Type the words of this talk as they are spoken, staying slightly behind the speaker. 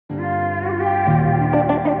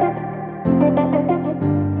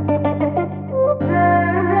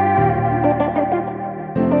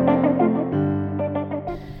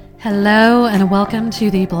Hello and welcome to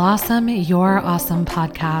the Blossom Your Awesome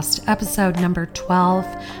podcast, episode number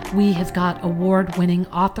 12. We have got award-winning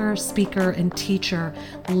author, speaker, and teacher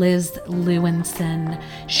Liz Lewinson.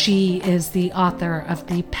 She is the author of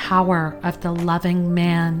The Power of the Loving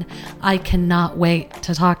Man. I cannot wait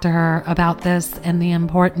to talk to her about this and the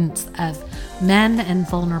importance of men and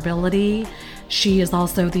vulnerability. She is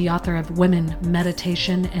also the author of Women,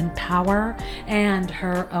 Meditation, and Power, and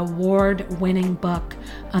her award-winning book,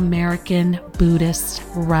 American Buddhist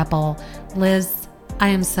Rebel. Liz, I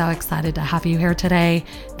am so excited to have you here today.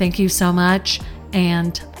 Thank you so much,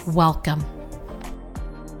 and welcome.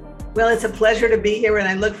 Well, it's a pleasure to be here, and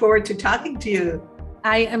I look forward to talking to you.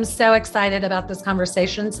 I am so excited about this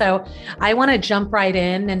conversation. So I want to jump right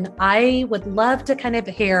in, and I would love to kind of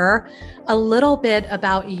hear a little bit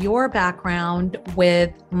about your background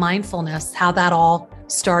with mindfulness, how that all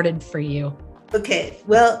started for you. Okay.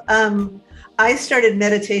 Well, I started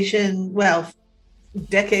meditation,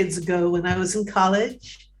 decades ago when I was in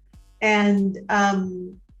college, and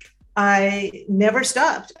I never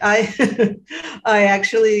stopped. I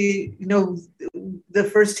actually, the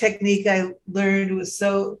first technique I learned was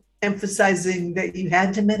so emphasizing that you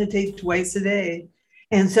had to meditate twice a day.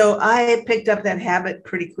 And so I picked up that habit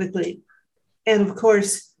pretty quickly. And of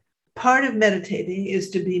course, part of meditating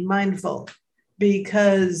is to be mindful,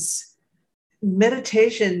 because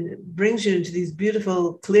meditation brings you into these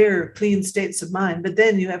beautiful, clear, clean states of mind. But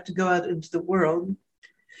then you have to go out into the world,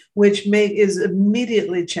 which is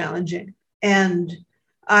immediately challenging. And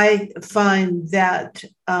I find that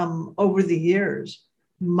over the years,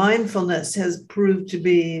 mindfulness has proved to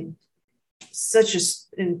be such an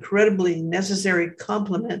incredibly necessary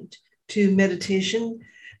complement to meditation.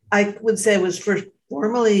 I would say I was first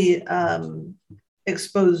formally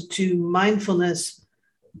exposed to mindfulness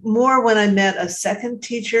more when I met a second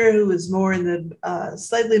teacher who was more in the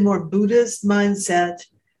slightly more Buddhist mindset,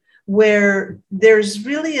 where there's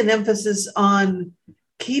really an emphasis on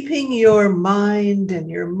keeping your mind and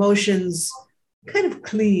your emotions kind of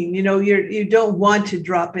clean. You don't want to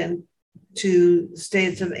drop into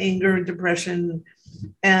states of anger and depression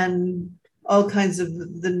and all kinds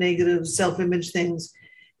of the negative self-image things.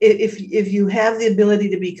 If you have the ability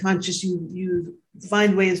to be conscious, you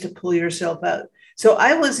find ways to pull yourself out. So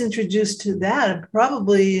I was introduced to that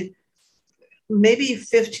probably maybe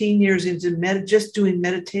 15 years into just doing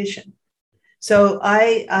meditation. So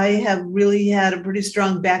I have really had a pretty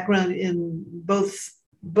strong background in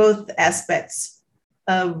both aspects,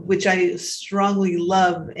 of which I strongly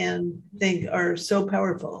love and think are so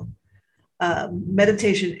powerful,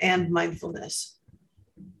 meditation and mindfulness.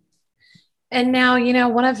 And now,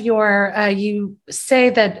 one of your, you say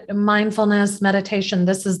that mindfulness, meditation,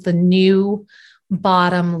 this is the new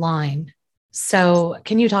bottom line. So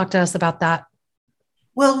can you talk to us about that?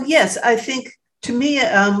 Well, yes, I think to me,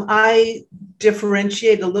 I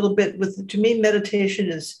differentiate a little bit to me, meditation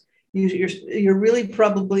is, you're really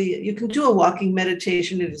probably, you can do a walking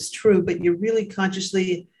meditation, it is true, but you're really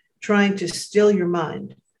consciously trying to still your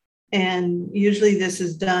mind. And usually this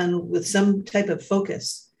is done with some type of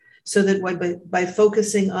focus, so that by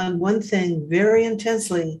focusing on one thing very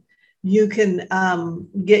intensely, you can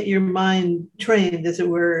get your mind trained, as it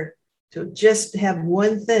were, to just have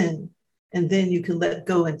one thing, and then you can let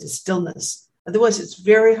go into stillness. Otherwise, it's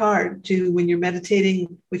very hard to, when you're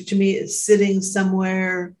meditating, which to me is sitting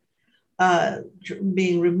somewhere,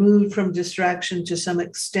 being removed from distraction to some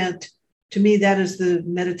extent. To me, that is the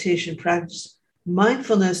meditation practice.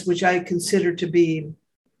 Mindfulness, which I consider to be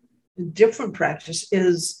a different practice,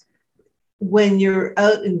 is when you're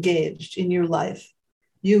out engaged in your life.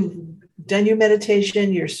 You've done your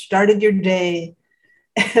meditation, you're started your day,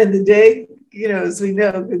 and the day, as we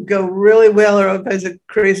know, could go really well, or all kinds of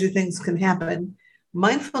crazy things can happen.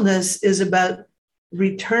 Mindfulness is about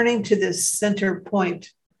returning to this center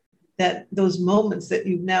point, that those moments that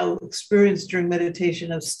you've now experienced during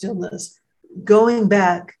meditation of stillness, going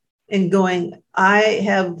back and going, I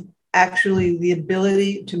have actually the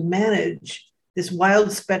ability to manage this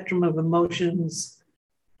wild spectrum of emotions.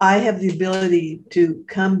 I have the ability to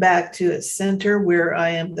come back to a center where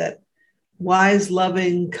I am that wise,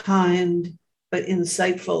 loving, kind, but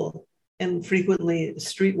insightful, and frequently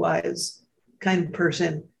streetwise kind of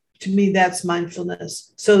person. To me, that's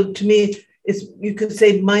mindfulness. So to me, you could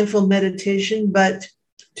say mindful meditation, but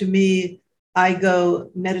to me, I go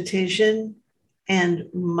meditation and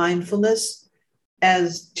mindfulness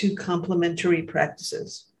as two complementary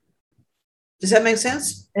practices. Does that make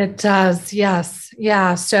sense? It does. Yes.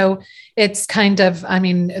 Yeah. So it's kind of,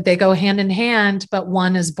 they go hand in hand, but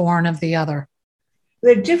one is born of the other.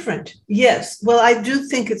 They're different. Yes. Well, I do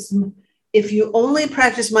think if you only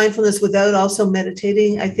practice mindfulness without also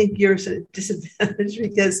meditating, I think you're at a disadvantage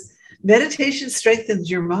because meditation strengthens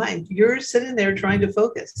your mind. You're sitting there trying to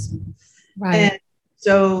focus. Right. And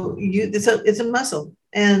so it's a muscle.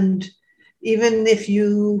 And even if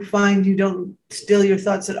you find you don't still your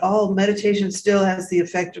thoughts at all, meditation still has the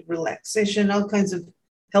effect of relaxation, all kinds of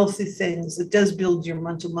healthy things. It does build your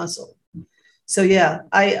mental muscle. So yeah,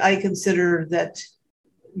 I consider that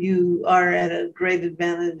you are at a great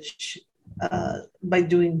advantage by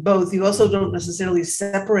doing both. You also don't necessarily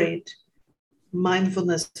separate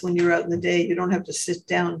mindfulness when you're out in the day. You don't have to sit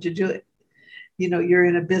down to do it. You know, you're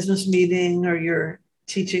in a business meeting or you're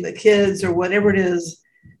teaching the kids or whatever it is,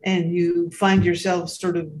 and you find yourself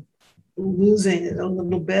sort of losing it a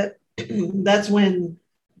little bit. That's when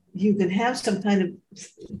you can have some kind of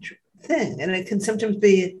thing. And it can sometimes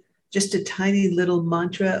be just a tiny little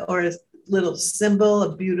mantra or a little symbol,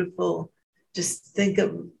 a beautiful, just think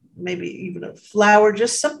of maybe even a flower,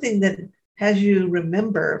 just something that has you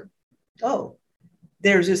remember, oh,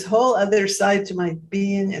 there's this whole other side to my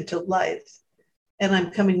being and to life. And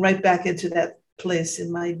I'm coming right back into that place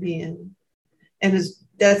in my being. And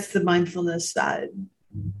that's the mindfulness side.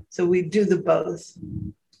 So we do the both.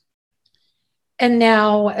 And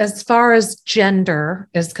now, as far as gender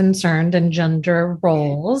is concerned and gender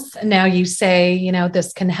roles, now you say, you know,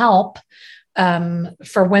 this can help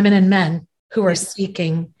for women and men who are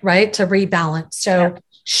seeking, right, to rebalance. So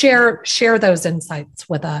share those insights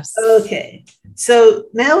with us. Okay. So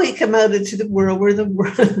now we come out into the world where the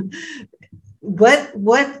world,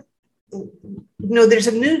 there's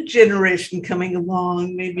a new generation coming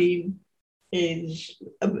along, maybe age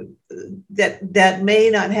that may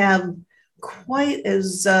not have quite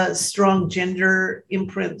as strong gender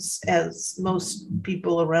imprints as most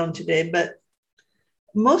people around today, but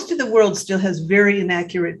most of the world still has very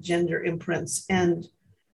inaccurate gender imprints. And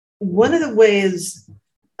one of the ways,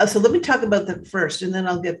 so let me talk about that first, and then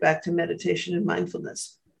I'll get back to meditation and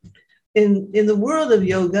mindfulness. In the world of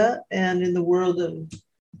yoga and in the world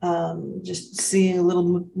of just seeing a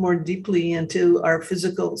little more deeply into our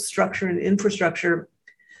physical structure and infrastructure,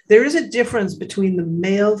 there is a difference between the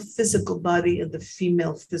male physical body and the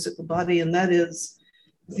female physical body, and that is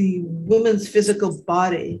the woman's physical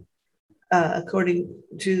body, according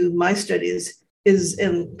to my studies,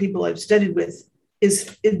 and people I've studied with,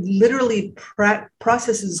 it literally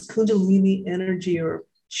processes Kundalini energy or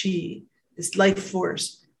chi, this life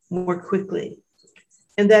force, more quickly.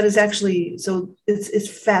 And that is actually, so it's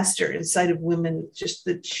faster inside of women. Just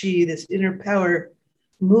the chi, this inner power,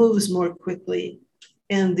 moves more quickly.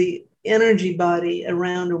 And the energy body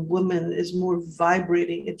around a woman is more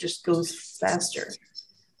vibrating. It just goes faster.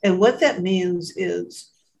 And what that means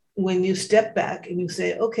is when you step back and you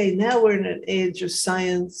say, okay, now we're in an age of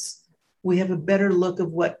science, we have a better look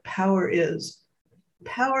of what power is.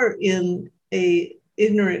 Power in a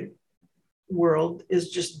ignorant world is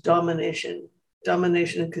just domination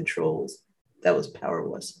and controls. That was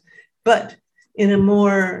powerless. But in a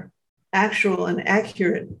more actual and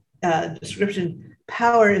accurate description,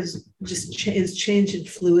 power is change in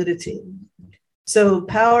fluidity. So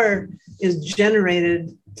power is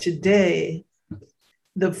generated today.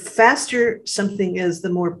 The faster something is, the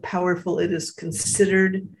more powerful it is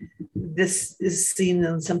considered. This is seen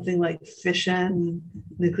in something like fission,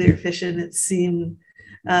 nuclear fission. It's seen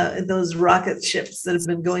those rocket ships that have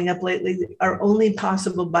been going up lately are only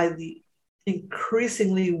possible by the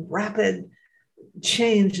increasingly rapid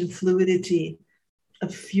change in fluidity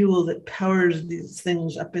of fuel that powers these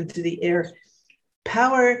things up into the air.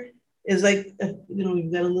 Power is like,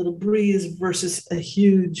 you've got a little breeze versus a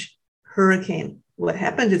huge hurricane. What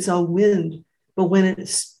happened? It's all wind. But when it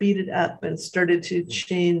speeded up and started to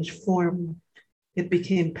change form, it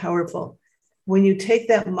became powerful. When you take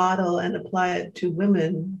that model and apply it to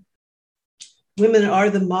women, women are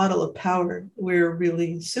the model of power. We're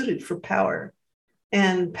really suited for power.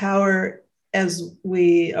 And power, as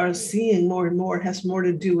we are seeing more and more, has more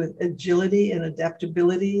to do with agility and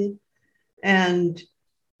adaptability. And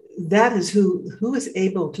that is who is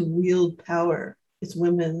able to wield power. It's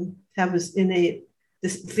women have this innate,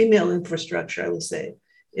 this female infrastructure, I would say,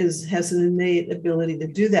 has an innate ability to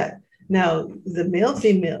do that. Now, the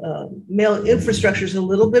male infrastructure is a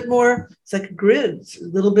little bit more, it's like a grid, it's a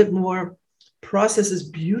little bit more processes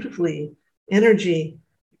beautifully. Energy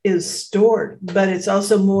is stored, but it's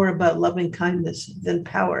also more about loving kindness than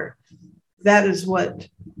power. That is what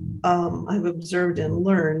I've observed and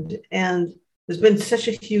learned. And there's been such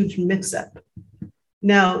a huge mix-up.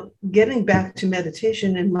 Now, getting back to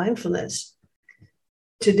meditation and mindfulness,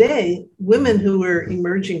 today, women who are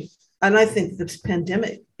emerging, and I think this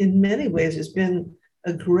pandemic in many ways has been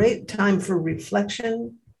a great time for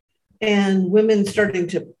reflection, and women starting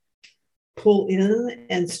to pull in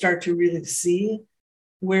and start to really see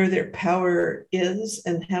where their power is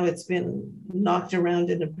and how it's been knocked around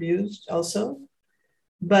and abused also.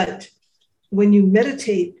 But when you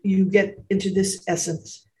meditate, you get into this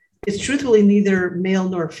essence. It's truthfully neither male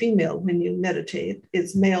nor female when you meditate.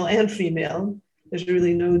 It's male and female. There's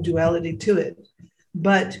really no duality to it.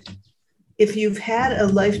 But if you've had a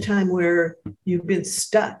lifetime where you've been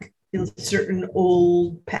stuck in certain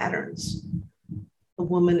old patterns, a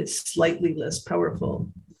woman is slightly less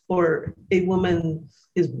powerful, or a woman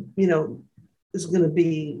is going to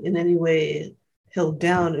be in any way held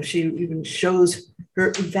down if she even shows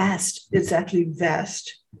her it's actually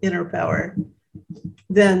vast inner power,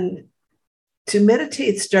 then to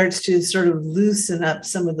meditate starts to sort of loosen up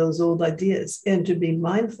some of those old ideas. And to be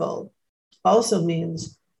mindful also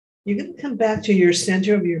means you can come back to your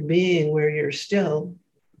center of your being where you're still.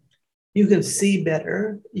 You can see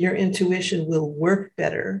better, your intuition will work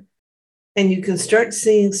better, and you can start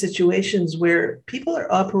seeing situations where people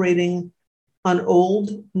are operating on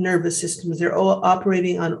old nervous systems. They're all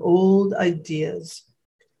operating on old ideas.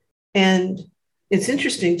 And it's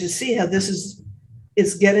interesting to see how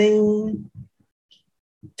it's getting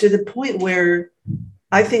to the point where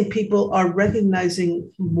I think people are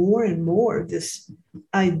recognizing more and more this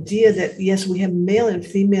idea that, yes, we have male and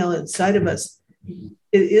female inside of us.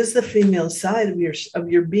 It is the female side of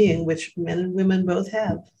your being, which men and women both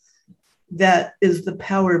have, that is the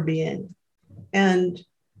power being. And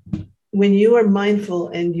when you are mindful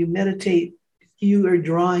and you meditate, you are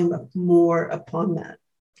drawing more upon that.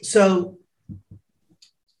 So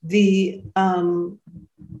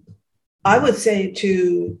I would say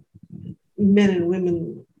to men and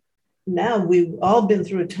women now, we've all been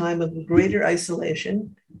through a time of greater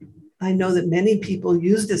isolation. I know that many people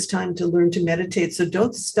use this time to learn to meditate, so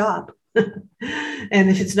don't stop. And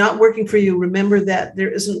if it's not working for you, remember that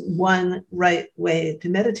there isn't one right way to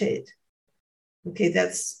meditate. Okay,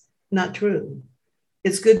 that's not true.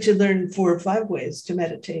 It's good to learn 4 or 5 ways to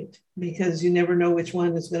meditate because you never know which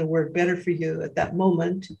one is going to work better for you at that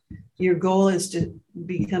moment. Your goal is to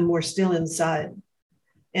become more still inside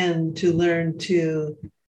and to learn to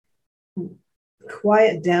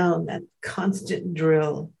quiet down that constant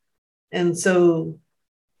drill. And so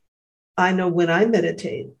I know when I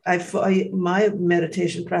meditate, my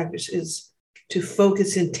meditation practice is to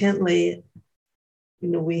focus intently.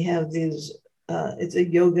 We have these, it's a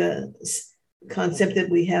yoga concept that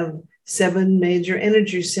we have 7 major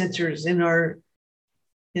energy centers in our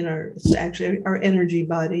it's actually our energy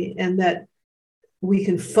body, and that we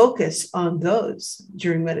can focus on those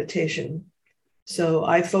during meditation. So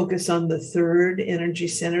I focus on the 3rd energy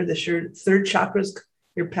center, the 3rd chakra is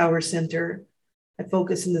your power center. I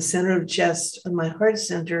focus in the center of chest on my heart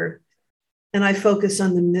center, and I focus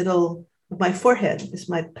on the middle of my forehead. It's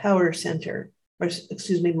my power center, or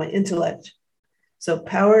my intellect. So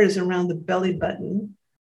power is around the belly button.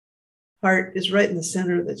 Heart is right in the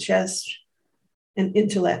center of the chest, and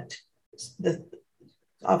intellect,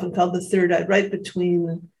 often called the 3rd eye, right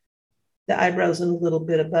between the eyebrows and a little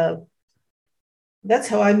bit above. That's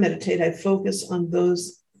how I meditate. I focus on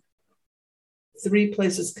those 3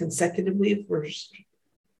 places consecutively. First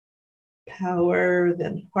power,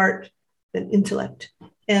 then heart, then intellect.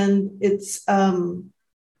 And it's an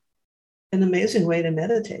amazing way to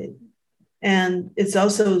meditate. And it's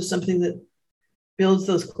also something that builds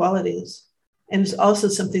those qualities. And it's also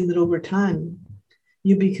something that over time,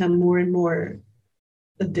 you become more and more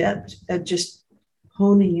adept at just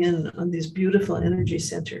honing in on these beautiful energy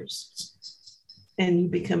centers. And you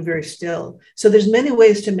become very still. So there's many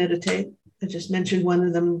ways to meditate. I just mentioned one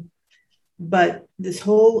of them. But this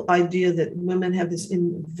whole idea that women have this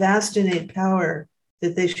vast innate power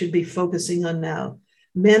that they should be focusing on now.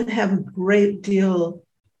 Men have a great deal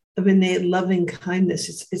of innate loving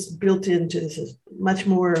kindness. It's built into this. It's much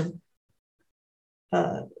more,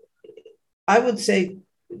 I would say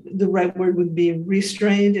the right word would be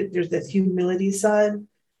restrained. There's that humility side.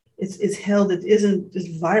 It's held, it isn't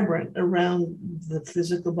just vibrant around the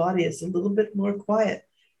physical body. It's a little bit more quiet,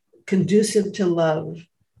 conducive to love,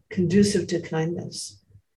 conducive to kindness.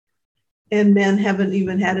 And men haven't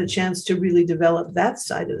even had a chance to really develop that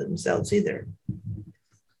side of themselves either.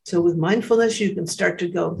 So with mindfulness, you can start to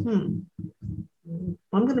go,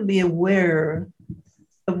 I'm going to be aware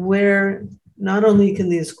of where not only can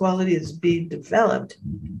these qualities be developed,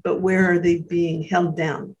 but where are they being held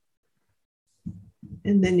down?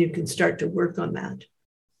 And then you can start to work on that.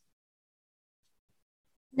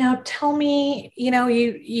 Now tell me,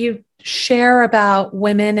 you share about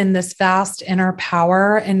women and this vast inner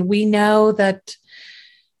power, and we know that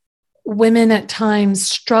women at times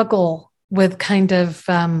struggle with kind of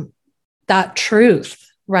that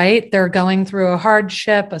truth, right? They're going through a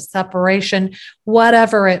hardship, a separation,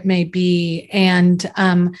 whatever it may be. And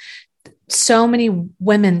so many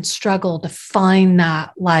women struggle to find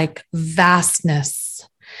that like vastness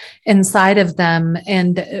inside of them.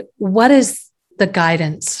 And what is the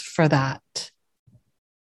guidance for that?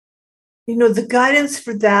 The guidance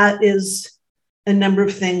for that is a number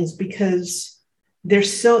of things, because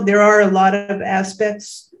there are a lot of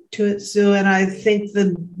aspects to it, Sue. And I think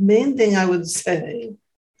the main thing I would say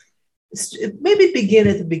is maybe begin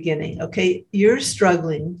at the beginning. Okay, you're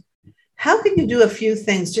struggling. How can you do a few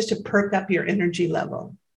things just to perk up your energy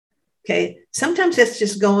level? Okay, sometimes it's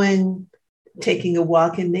just taking a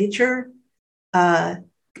walk in nature. How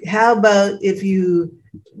about if you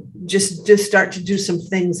just start to do some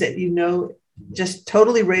things that just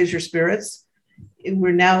totally raise your spirits?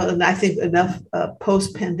 We're now, and I think enough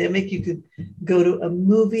post-pandemic, you could go to a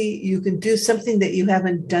movie, you can do something that you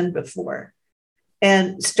haven't done before,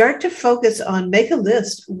 and start to focus on, make a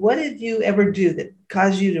list. What did you ever do that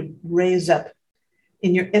caused you to raise up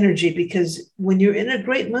in your energy? Because when you're in a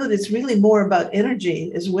great mood, it's really more about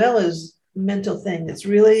energy as well as mental thing. It's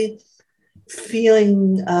really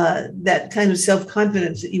feeling that kind of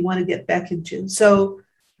self-confidence that you want to get back into. So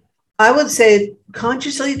I would say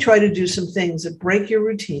consciously try to do some things that break your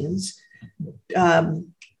routines.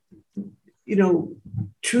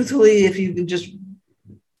 Truthfully, if you can just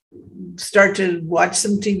start to watch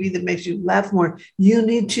some TV that makes you laugh more, you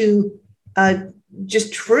need to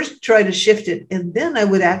just first try to shift it. And then I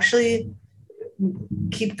would actually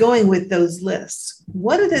keep going with those lists.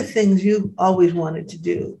 What are the things you've always wanted to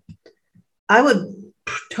do? I would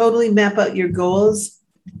totally map out your goals,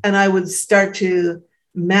 and I would start to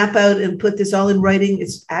map out and put this all in writing.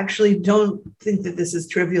 It's actually, don't think that this is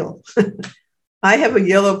trivial. I have a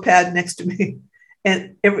yellow pad next to me.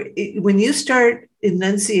 And when you start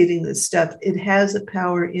enunciating this stuff, it has a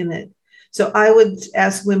power in it. So I would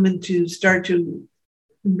ask women to start to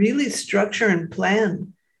really structure and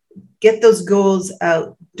plan, get those goals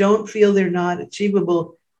out. Don't feel they're not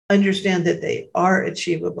achievable. Understand that they are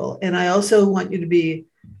achievable. And I also want you to be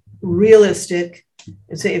realistic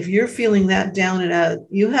and say, if you're feeling that down and out,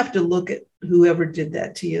 you have to look at whoever did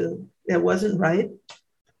that to you. That wasn't right.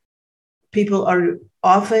 People are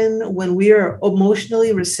often, when we are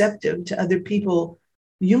emotionally receptive to other people,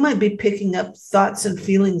 you might be picking up thoughts and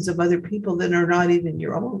feelings of other people that are not even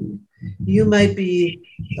your own. You might be,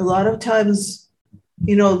 a lot of times,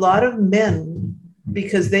 a lot of men,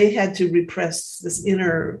 because they had to repress this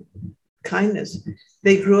inner kindness,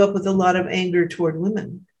 they grew up with a lot of anger toward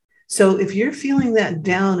women. So if you're feeling that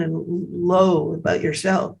down and low about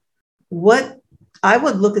yourself, I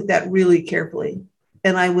would look at that really carefully.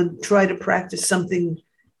 And I would try to practice something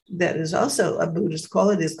that is also a Buddhist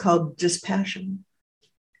quality. It's called dispassion.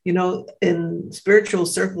 In spiritual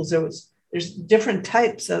circles, there's different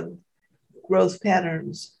types of growth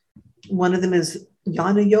patterns. One of them is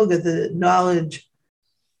Jnana Yoga, the knowledge,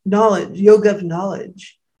 yoga of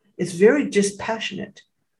knowledge. It's very dispassionate.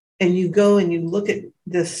 And you go and you look at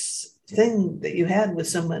this thing that you had with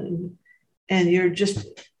someone, and you're just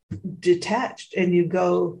detached, and you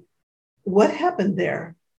go, what happened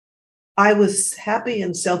there? I was happy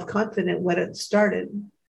and self-confident when it started.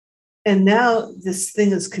 And now this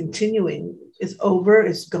thing is continuing. It's over.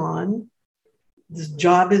 It's gone. This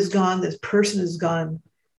job is gone. This person is gone.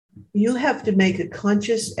 You have to make a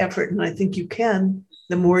conscious effort. And I think you can,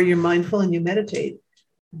 the more you're mindful and you meditate,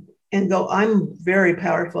 and go, I'm very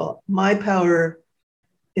powerful. My power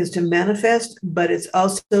is to manifest, but it's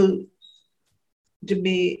also to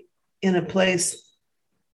be in a place.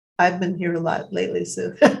 I've been here a lot lately,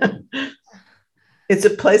 so it's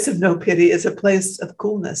a place of no pity. It's a place of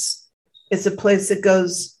coolness. It's a place that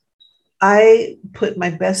goes, I put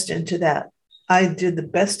my best into that. I did the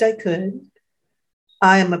best I could.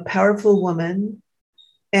 I am a powerful woman.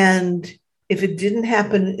 And if it didn't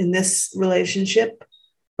happen in this relationship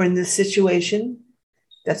or in this situation,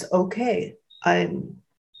 that's okay. I'm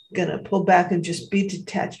going to pull back and just be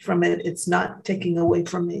detached from it. It's not taking away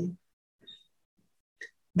from me.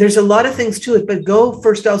 There's a lot of things to it, but go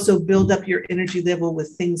first also build up your energy level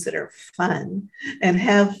with things that are fun, and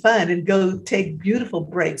have fun, and go take beautiful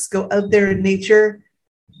breaks. Go out there in nature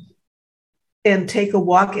and take a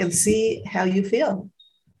walk and see how you feel.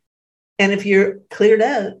 And if you're cleared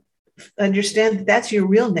out, understand that that's your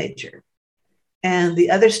real nature. And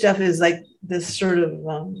the other stuff is like this sort of,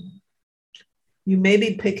 you may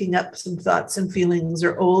be picking up some thoughts and feelings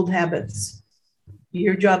or old habits.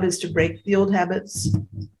 Your job is to break the old habits.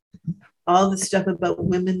 All the stuff about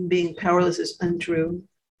women being powerless is untrue.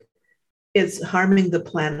 it's harming the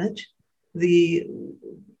planet. The,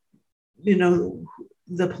 you know,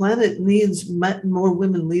 the planet needs more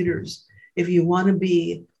women leaders. If you want to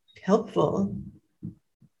be helpful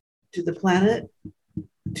to the planet,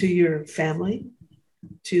 to your family,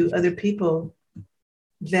 to other people,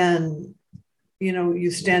 then, you know,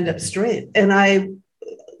 you stand up straight. And I,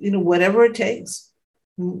 you know, whatever it takes,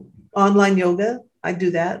 online yoga, I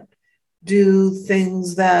do that, do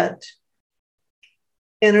things that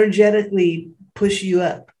energetically push you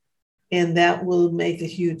up, and that will make a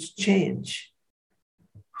huge change.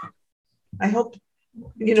 I hope,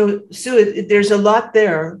 you know, Sue, there's a lot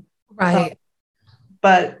there. Right.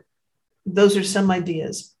 But those are some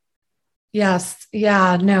ideas. Yes.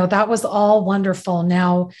 Yeah. No, that was all wonderful.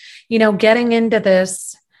 Now, you know, getting into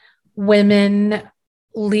this, women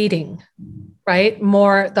leading, right?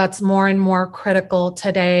 That's more and more critical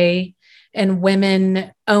today, and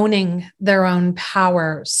women owning their own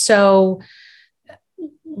power. So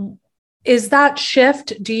is that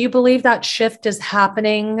shift, do you believe that shift is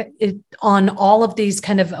happening on all of these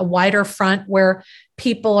kind of a wider front where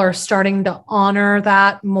people are starting to honor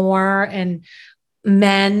that more, and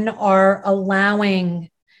men are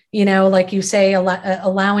allowing, you know, like you say,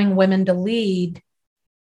 allowing women to lead?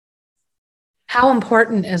 How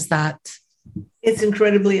important is that? It's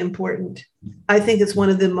incredibly important. I think it's one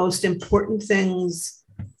of the most important things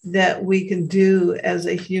that we can do as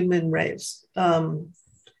a human race.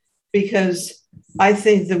 Because I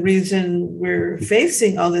think the reason we're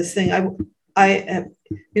facing all this thing,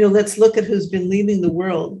 you know, let's look at who's been leading the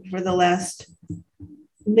world for the last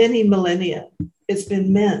many millennia. It's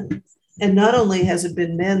been men. And not only has it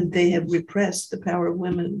been men, they have repressed the power of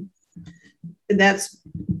women. And that's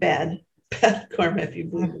bad karma, if you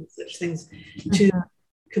believe in such things, to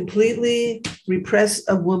completely repress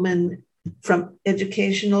a woman from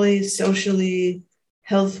educationally, socially,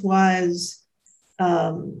 health-wise,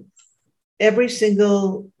 every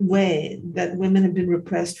single way that women have been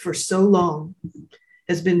repressed for so long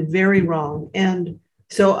has been very wrong. And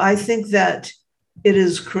so I think that it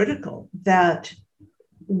is critical that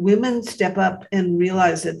women step up and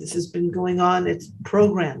realize that this has been going on. It's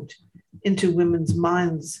programmed into women's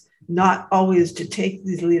minds not always to take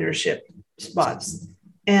these leadership spots.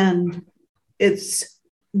 And it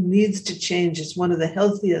needs to change. It's one of the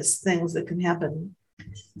healthiest things that can happen.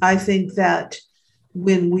 I think that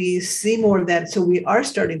when we see more of that, so we are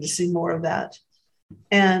starting to see more of that.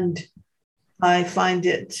 And I find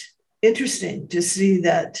it interesting to see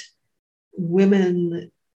that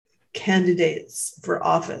women candidates for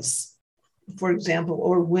office, for example,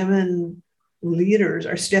 or women leaders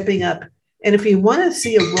are stepping up. And if you want to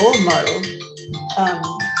see a role model,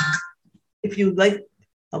 if you would like,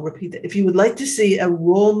 I'll repeat that. If you would like to see a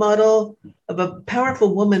role model of a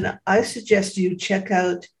powerful woman, I suggest you check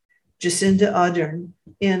out Jacinda Ardern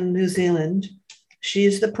in New Zealand. She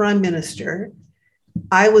is the prime minister.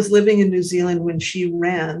 I was living in New Zealand when she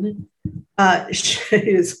ran. She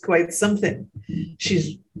is quite something.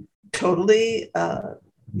 She's totally,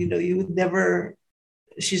 you know, you would never,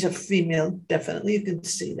 she's a female, definitely, you can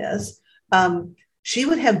see this. She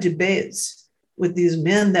would have debates with these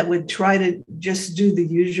men that would try to just do the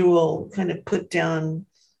usual kind of put down,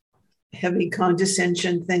 heavy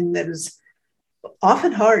condescension thing that is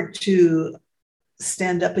often hard to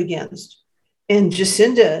stand up against. And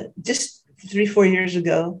Jacinda, just 3-4 years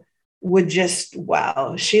ago, would just,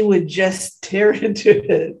 wow, she would just tear into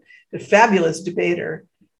it. A fabulous debater,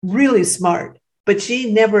 really smart, but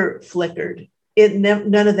she never flickered.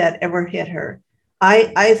 None of that ever hit her.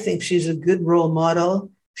 I think she's a good role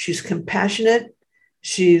model. She's compassionate,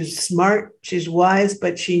 she's smart, she's wise,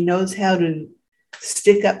 but she knows how to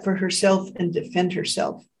stick up for herself and defend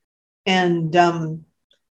herself. And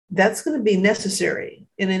that's going to be necessary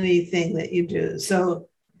in anything that you do. So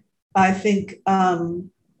I think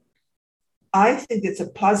it's a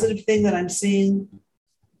positive thing that I'm seeing.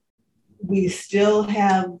 We still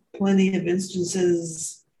have plenty of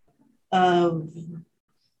instances of,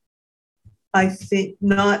 I think,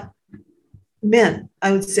 not men,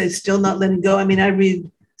 I would say, still not letting go. I mean, I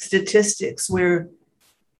read statistics where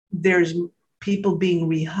there's people being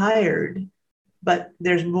rehired, but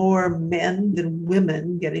there's more men than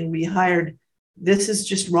women getting rehired. This is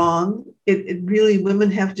just wrong. It really,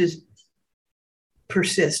 women have to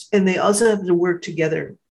persist, and they also have to work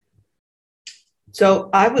together.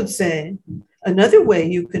 So I would say another way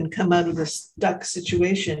you can come out of a stuck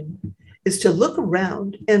situation is to look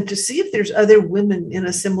around and to see if there's other women in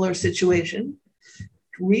a similar situation,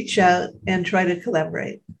 reach out and try to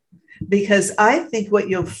collaborate. Because I think what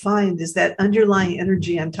you'll find is that underlying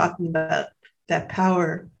energy I'm talking about, that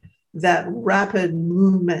power, that rapid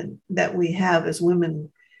movement that we have as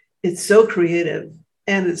women. It's so creative,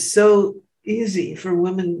 and it's so easy for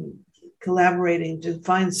women collaborating to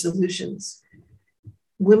find solutions.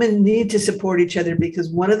 Women need to support each other, because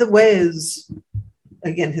one of the ways,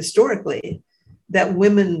 again, historically, that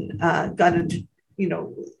women got into,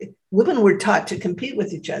 women were taught to compete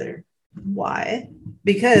with each other. Why?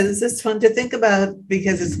 Because it's fun to think about,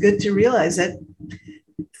 because it's good to realize that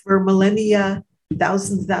for millennia,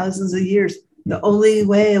 thousands of years, the only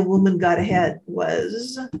way a woman got ahead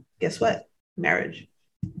was, guess what? Marriage.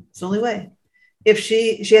 It's the only way. If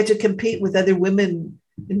she had to compete with other women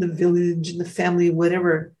in the village, in the family,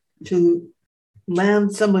 whatever, to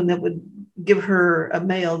land someone that would give her a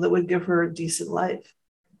male that would give her a decent life.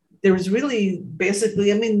 There was really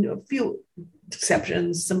basically, a few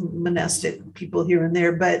exceptions, some monastic people here and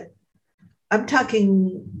there, but I'm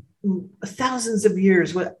talking thousands of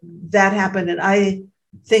years what that happened. And I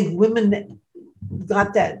think women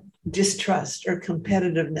got that distrust or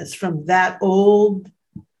competitiveness from that old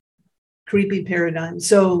creepy paradigm.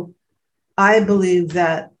 So I believe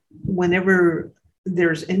that whenever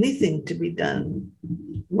there's anything to be done,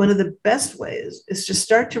 one of the best ways is to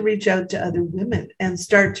start to reach out to other women and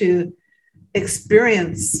start to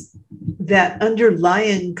experience that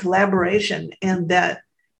underlying collaboration and that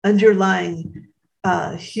underlying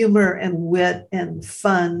humor and wit and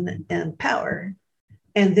fun and power,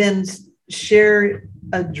 and then share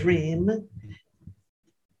a dream.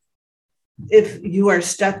 If you are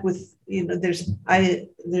stuck with, there's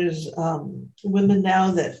women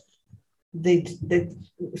now that they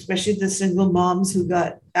especially the single moms who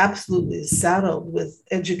got absolutely saddled with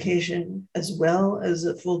education as well as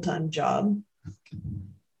a full-time job.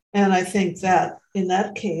 And I think that in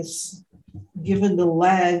that case, given the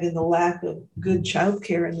lag and the lack of good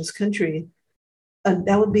childcare in this country,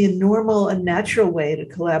 that would be a normal and natural way to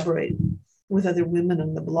collaborate with other women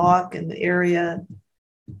in the block and the area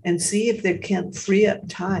and see if they can't free up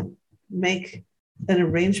time, make an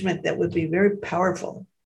arrangement that would be very powerful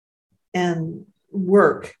and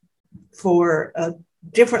work for a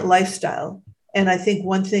different lifestyle. And I think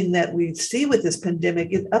one thing that we see with this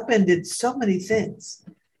pandemic, it upended so many things.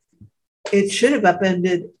 It should have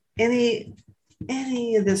upended any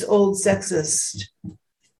of this old sexist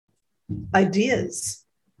ideas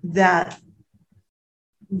that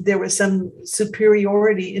there was some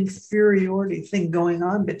superiority, inferiority thing going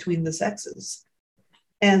on between the sexes.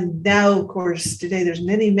 And now, of course, today there's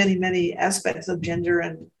many aspects of gender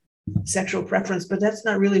and sexual preference, but that's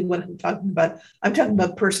not really what I'm talking about. I'm talking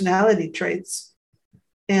about personality traits,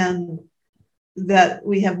 and that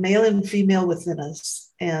we have male and female within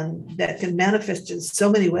us, and that can manifest in so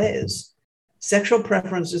many ways. Sexual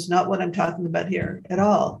preference is not what I'm talking about here at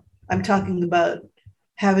all. I'm talking about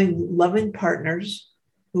having loving partners,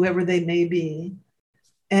 whoever they may be,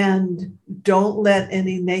 and don't let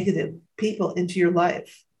any negative people into your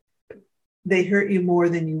life. They hurt you more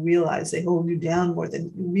than you realize. They hold you down more than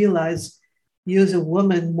you realize. You as a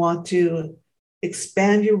woman want to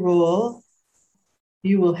expand your role.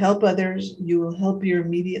 You will help others. You will help your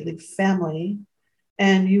immediate family,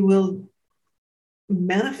 and you will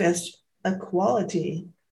manifest a quality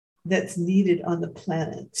that's needed on the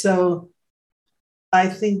planet. So I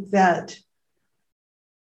think that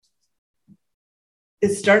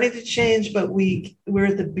it's starting to change, but we're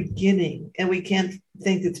at the beginning, and we can't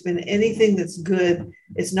think it's been anything that's good.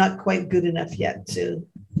 It's not quite good enough yet. So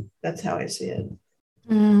that's how I see it.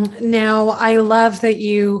 Now, I love that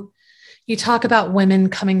you talk about women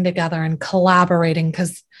coming together and collaborating,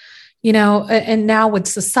 because, and now with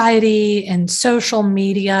society and social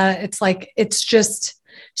media, it's just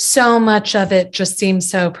so much of it just seems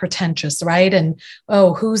so pretentious, right? And,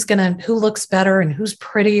 who looks better and who's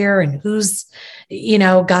prettier and who's,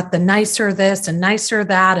 got the nicer this and nicer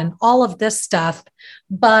that and all of this stuff.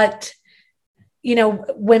 But,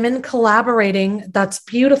 women collaborating, that's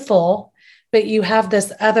beautiful. But you have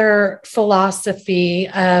this other philosophy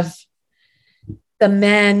of the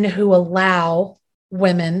men who allow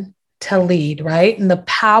women to lead, right? And the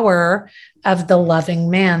power of the loving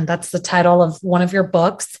man. That's the title of one of your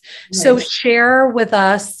books. Nice. So share with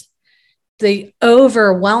us the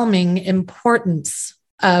overwhelming importance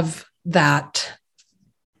of that.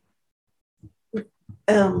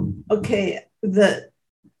 Okay. The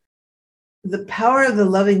power of the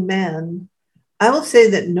loving man, I will say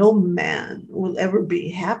that no man will ever be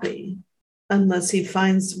happy unless he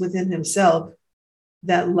finds within himself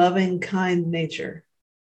that loving, kind nature.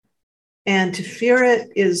 And to fear it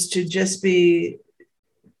is to just be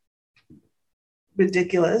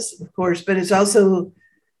ridiculous, of course, but it's also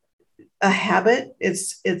a habit.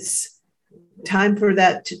 It's time for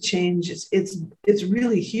that to change. It's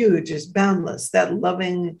really huge. It's boundless, that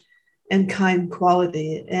loving and kind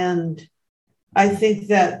quality. And I think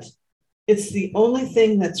that it's the only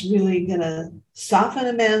thing that's really going to soften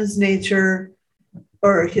a man's nature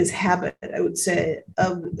or his habit, I would say,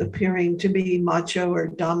 of appearing to be macho or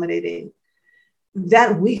dominating.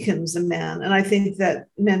 That weakens a man. And I think that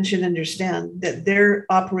men should understand that they're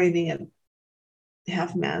operating at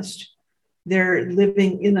half-mast. They're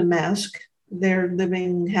living in a mask. They're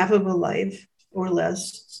living half of a life or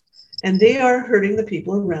less. And they are hurting the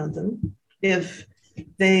people around them if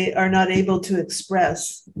they are not able to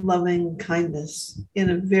express loving kindness in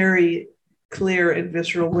a very clear and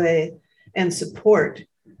visceral way and support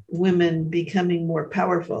women becoming more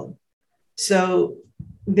powerful. So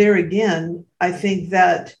there again, I think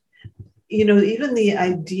that, even the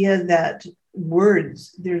idea that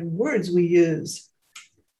there's words we use,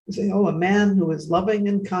 we say, oh, a man who is loving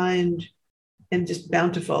and kind and just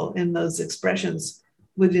bountiful in those expressions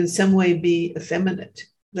would in some way be effeminate,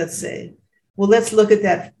 let's say. Well, let's look at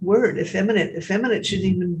that word, effeminate. Effeminate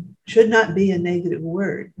should not be a negative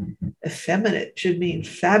word. Effeminate should mean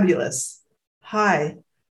fabulous, high,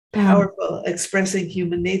 powerful, expressing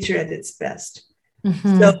human nature at its best.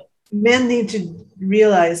 Mm-hmm. So men need to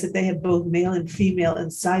realize that they have both male and female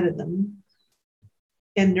inside of them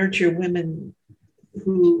and nurture women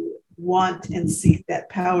who want and seek that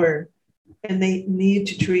power. And they need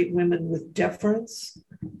to treat women with deference,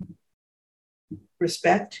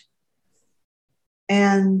 respect,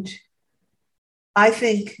 and I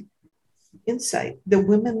think insight. The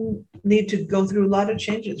women need to go through a lot of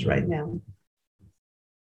changes right now.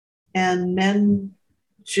 And men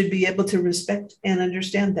should be able to respect and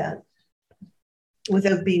understand that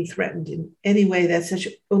without being threatened in any way. That's such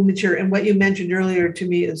immature. And what you mentioned earlier to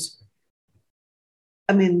me is,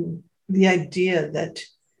 the idea that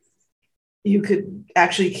you could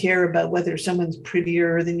actually care about whether someone's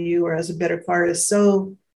prettier than you or has a better car is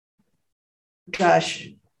so,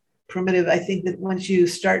 primitive. I think that once you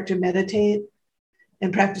start to meditate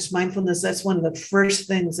and practice mindfulness, that's one of the first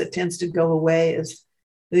things that tends to go away is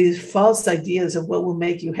these false ideas of what will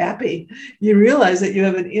make you happy. You realize that you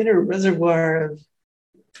have an inner reservoir of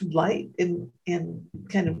light and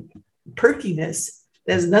kind of perkiness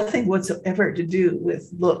that has nothing whatsoever to do with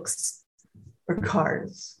looks or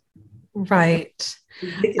cars. Right.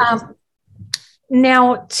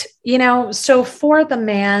 Now, so for the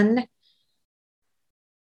man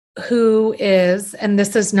who is, and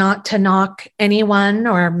this is not to knock anyone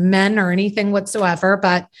or men or anything whatsoever,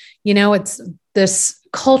 but, it's this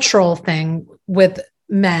cultural thing with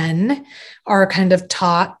men are kind of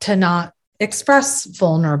taught to not express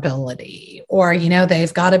vulnerability or,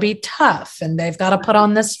 they've got to be tough and they've got to put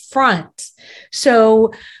on this front.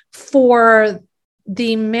 So for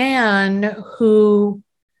the man who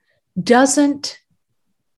doesn't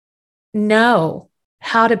know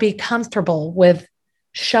how to be comfortable with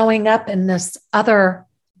showing up in this other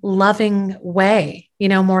loving way,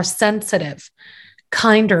 more sensitive,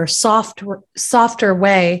 kinder, softer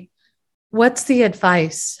way, what's the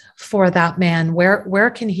advice for that man? Where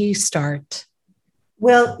can he start?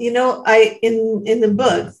 Well, I in the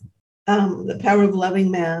book, The Power of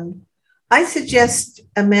Loving Man, I suggest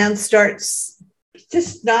a man starts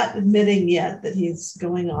just not admitting yet that he's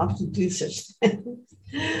going off to do such things,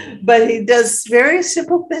 but he does very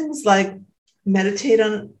simple things like meditate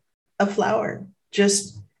on a flower.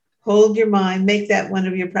 Just hold your mind, make that one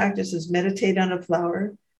of your practices, meditate on a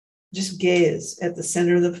flower, just gaze at the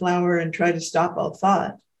center of the flower and try to stop all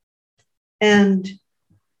thought. And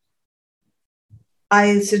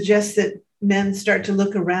I suggest that men start to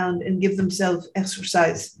look around and give themselves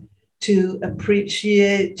exercise to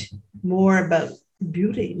appreciate more about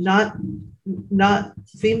beauty, not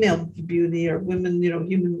female beauty or women,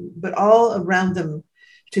 human, but all around them,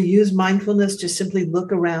 to use mindfulness to simply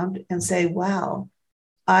look around and say, wow,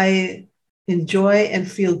 I enjoy and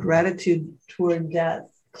feel gratitude toward that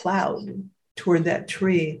cloud, toward that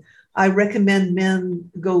tree. I recommend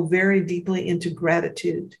men go very deeply into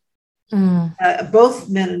gratitude. Both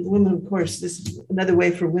men and women, of course. This is another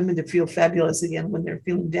way for women to feel fabulous again when they're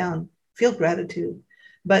feeling down, feel gratitude.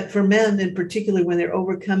 But for men in particular, when they're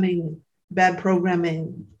overcoming bad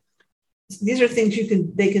programming, these are things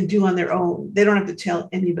they can do on their own. They don't have to tell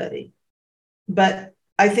anybody. But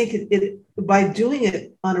I think by doing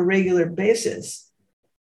it on a regular basis,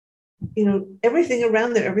 everything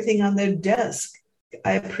around there, everything on their desk,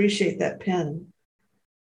 I appreciate that pen.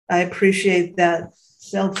 I appreciate that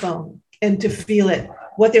cell phone, and to feel it.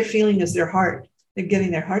 What they're feeling is their heart. They're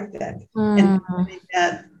getting their heart back. And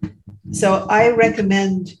so I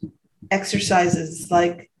recommend exercises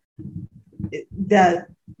like that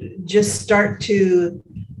just start to,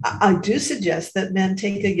 I do suggest that men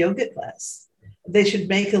take a yoga class. They should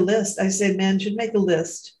make a list. I say men should make a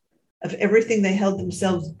list of everything they held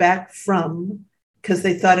themselves back from because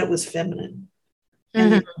they thought it was feminine,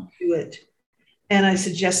 and they don't do it. And I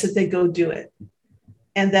suggest that they go do it.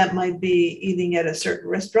 And that might be eating at a certain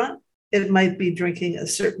restaurant. It might be drinking a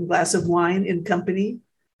certain glass of wine in company,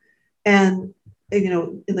 and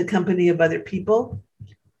in the company of other people.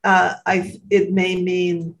 It may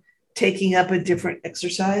mean taking up a different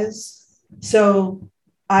exercise. So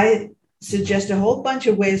I suggest a whole bunch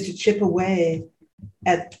of ways to chip away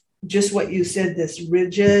at just what you said, this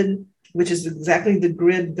rigid, which is exactly the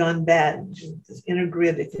grid gone bad. This inner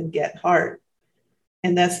grid, it can get hard.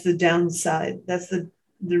 And that's the downside. That's the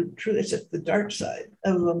truth. It's the dark side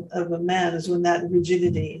of a man, is when that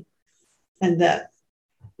rigidity and that,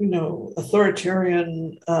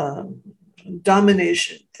 authoritarian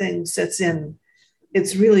domination thing sets in.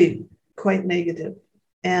 It's really quite negative.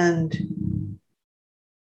 And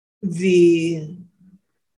the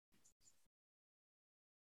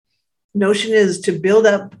notion is to build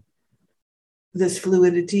up this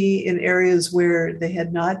fluidity in areas where they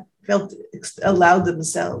had not allowed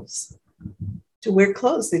themselves to wear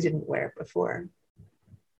clothes they didn't wear before,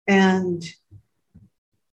 and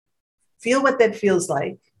feel what that feels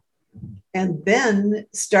like, and then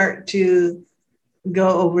start to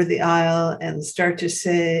go over the aisle and start to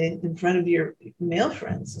say in front of your male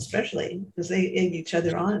friends, especially because they egg each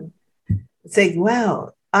other on, say,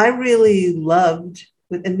 wow, I really loved,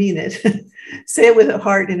 and mean it, say it with a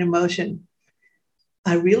heart and emotion.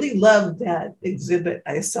 I really loved that exhibit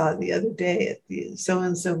I saw the other day at the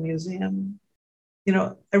so-and-so museum.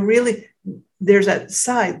 There's that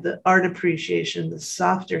side, the art appreciation, the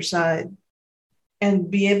softer side, and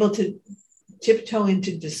be able to tiptoe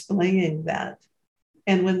into displaying that.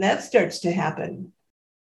 And when that starts to happen,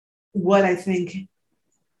 what I think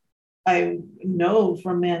I know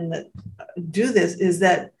from men that do this is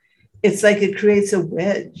that it's like it creates a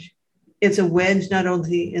wedge. It's a wedge not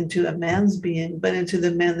only into a man's being, but into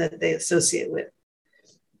the men that they associate with.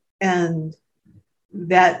 And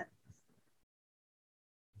that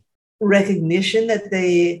recognition that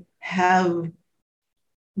they have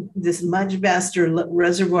this much vaster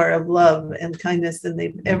reservoir of love and kindness than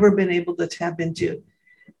they've ever been able to tap into,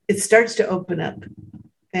 it starts to open up.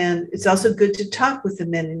 And it's also good to talk with the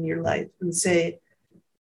men in your life and say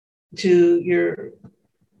to your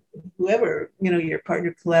whoever, your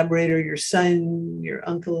partner, collaborator, your son, your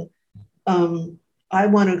uncle, I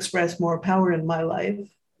want to express more power in my life.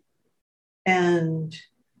 And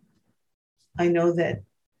I know that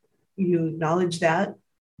you acknowledge that.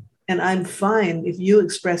 And I'm fine if you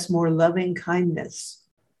express more loving kindness,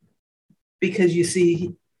 because you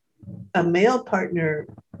see, a male partner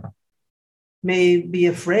may be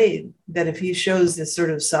afraid that if he shows this sort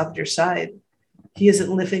of softer side, he isn't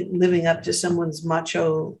living up to someone's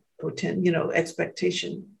macho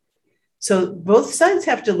expectation. So both sides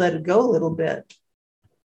have to let it go a little bit.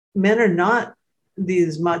 Men are not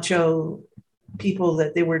these macho people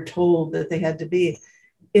that they were told that they had to be.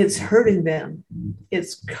 It's hurting them.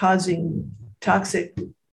 It's causing toxic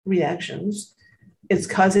reactions. It's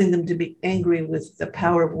causing them to be angry with the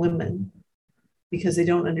power of women because they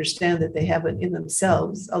don't understand that they have it in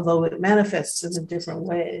themselves, although it manifests in a different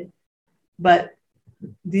way. But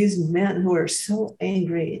these men who are so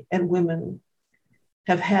angry at women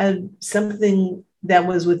have had something that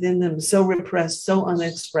was within them so repressed, so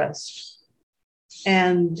unexpressed.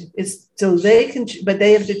 And it's so they can, but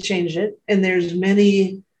they have to change it. And there's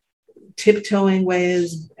many tiptoeing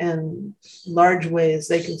ways and large ways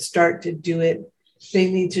they can start to do it.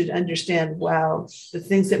 They need to understand, wow, the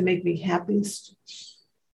things that make me happiest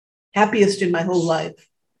in my whole life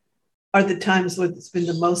are the times when it's been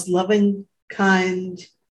the most loving, kind,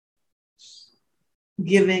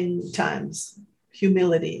 giving times.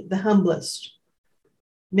 Humility, the humblest.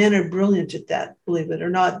 Men are brilliant at that, believe it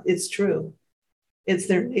or not. It's true. It's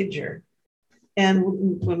their nature.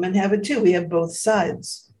 And women have it too. We have both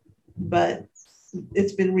sides, but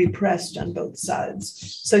it's been repressed on both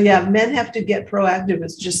sides. So yeah, men have to get proactive.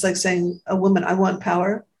 It's just like saying, a woman, I want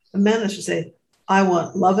power. A man has to say, I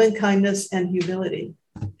want love and kindness and humility.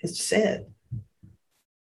 It's to say it.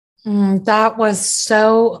 That was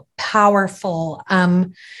so powerful.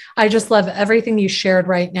 I just love everything you shared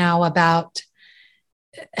right now about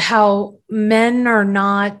how men are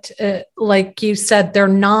not, like you said, they're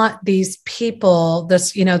not these people,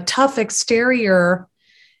 this, tough exterior,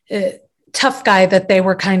 tough guy that they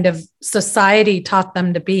were kind of society taught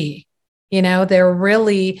them to be. They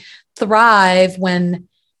really thrive when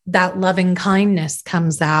that loving kindness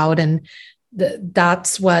comes out. And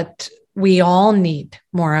that's what we all need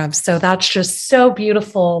more of. So that's just so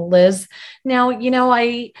beautiful, Liz. Now,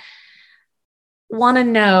 I want to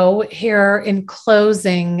know here in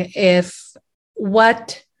closing if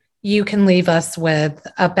what you can leave us with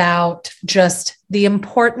about just the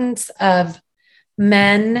importance of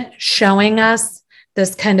men showing us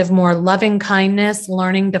this kind of more loving kindness,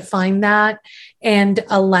 learning to find that, and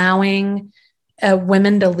allowing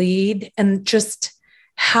women to lead, and just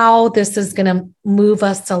how this is going to move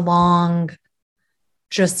us along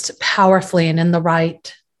just powerfully and in the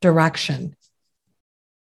right direction.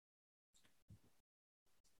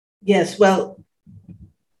 Yes, well,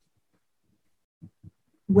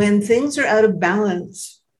 when things are out of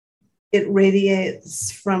balance, it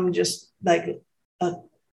radiates from just like a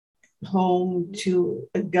home to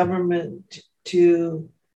a government to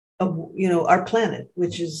our planet,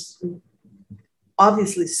 which is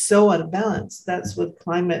obviously so out of balance. That's what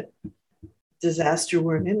climate disaster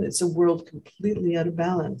we're in. It's a world completely out of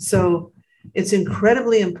balance. So it's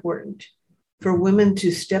incredibly important for women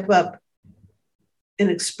to step up and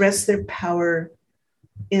express their power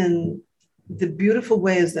in the beautiful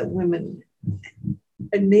ways that women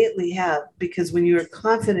innately have. Because when you're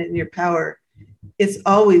confident in your power, it's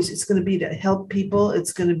going to be to help people.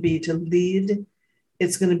 It's going to be to lead.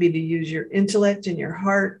 It's going to be to use your intellect and your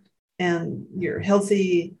heart and your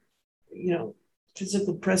healthy,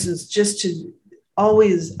 physical presence just to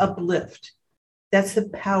always uplift. That's the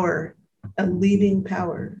power, a leading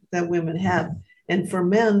power that women have. And for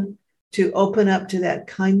men to open up to that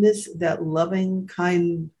kindness, that loving,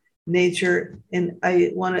 kind nature. And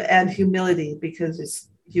I want to add humility, because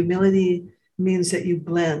humility means that you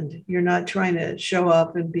blend. You're not trying to show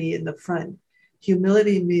up and be in the front.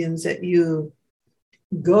 Humility means that you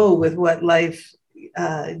go with what life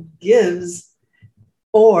gives,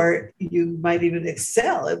 or you might even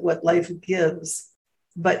excel at what life gives,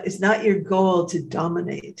 but it's not your goal to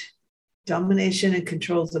dominate. Domination and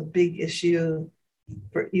control is a big issue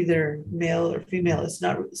for either male or female.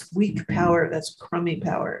 It's weak power. That's crummy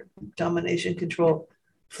power. Domination, control,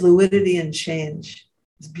 fluidity, and change.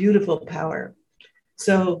 It's beautiful power.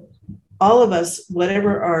 So all of us,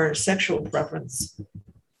 whatever our sexual preference,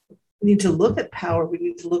 we need to look at power. We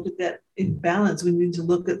need to look at that in balance. We need to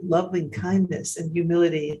look at loving kindness and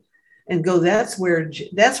humility and go, that's where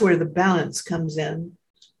the balance comes in.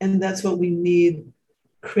 And that's what we need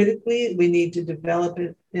critically. We need to develop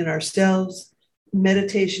it in ourselves.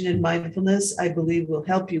 Meditation and mindfulness, I believe, will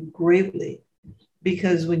help you greatly,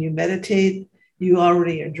 because when you meditate, you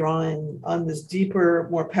already are drawing on this deeper,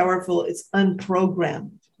 more powerful, it's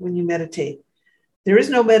unprogrammed when you meditate. There is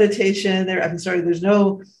no meditation there. There's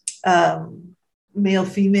no male,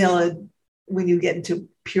 female when you get into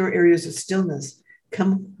pure areas of stillness.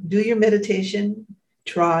 Come do your meditation,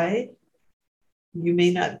 try. You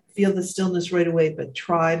may not feel the stillness right away, but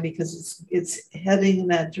try, because it's heading in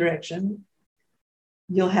that direction.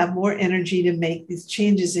 You'll have more energy to make these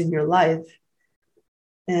changes in your life.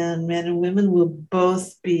 And men and women will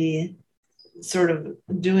both be sort of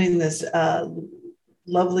doing this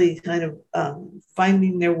lovely kind of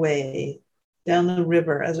finding their way down the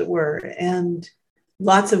river, as it were, and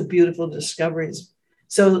lots of beautiful discoveries.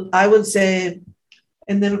 So I would say,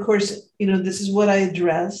 and then of course, this is what I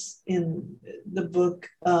address in the book,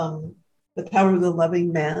 The Power of the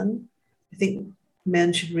Loving Man. I think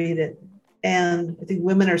men should read it. And I think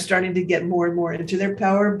women are starting to get more and more into their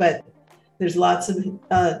power, but there's lots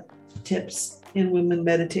of tips in Women,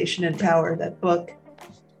 Meditation, and Power, that book.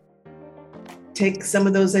 Take some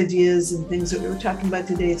of those ideas and things that we were talking about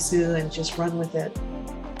today, Sue, and just run with it.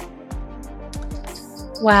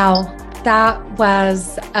 Wow, that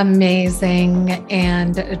was amazing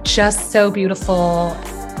and just so beautiful.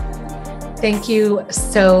 Thank you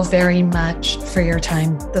so very much for your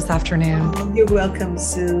time this afternoon. Oh, you're welcome,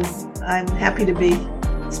 Sue. I'm happy to be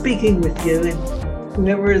speaking with you, and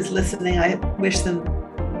whoever is listening, I wish them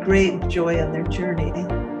great joy on their journey.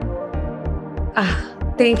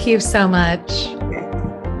 Thank you so much.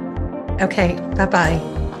 Okay,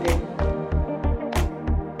 bye-bye.